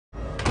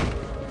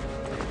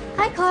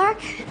Hi,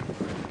 Clark.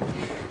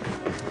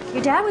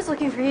 Your dad was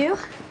looking for you.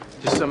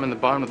 Just some in the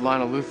barn with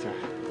Lionel Luther.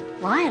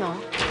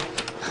 Lionel?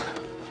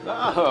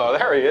 Oh,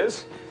 there he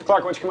is.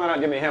 Clark, why don't you come on out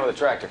and give me a hand with the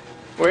tractor?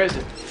 Where is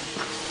it?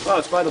 Oh,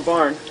 it's by the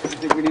barn. I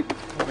think we need...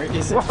 Where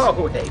is it?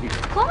 Whoa, hey.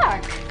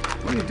 Clark!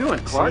 What are you doing,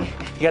 Clark? See?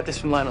 You got this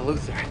from Lionel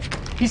Luther.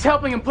 He's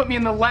helping him put me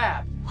in the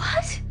lab.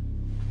 What?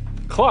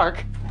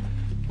 Clark?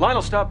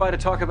 Lionel stopped by to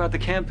talk about the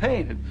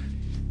campaign.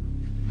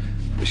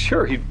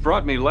 Sure, he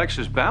brought me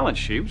Lex's balance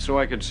sheet so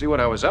I could see what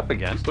I was up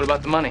against. What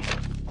about the money?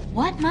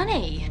 What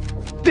money?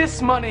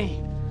 This money!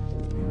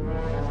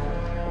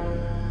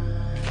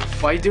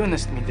 Why are you doing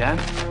this to me, Dad?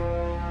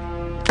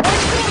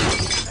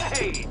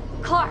 Hey!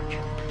 Clark,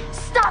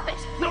 stop it!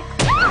 No!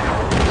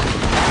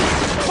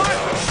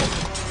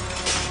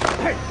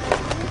 Hey!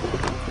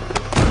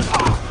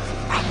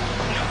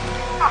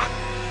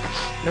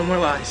 No more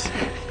lies.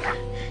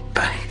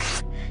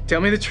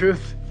 Tell me the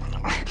truth.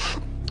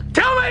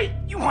 Tell me!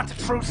 You want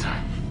the truth?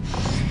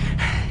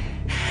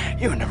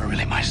 You were never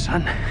really my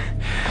son.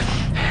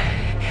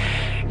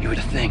 You were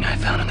the thing I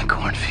found in the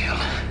cornfield.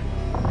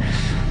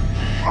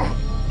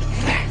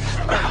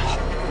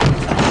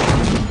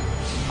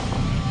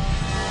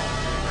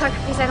 Clark,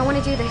 please, I don't want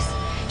to do this.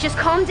 Just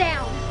calm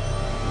down.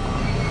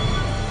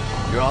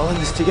 You're all in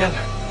this together.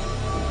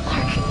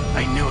 Clark.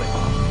 I knew it.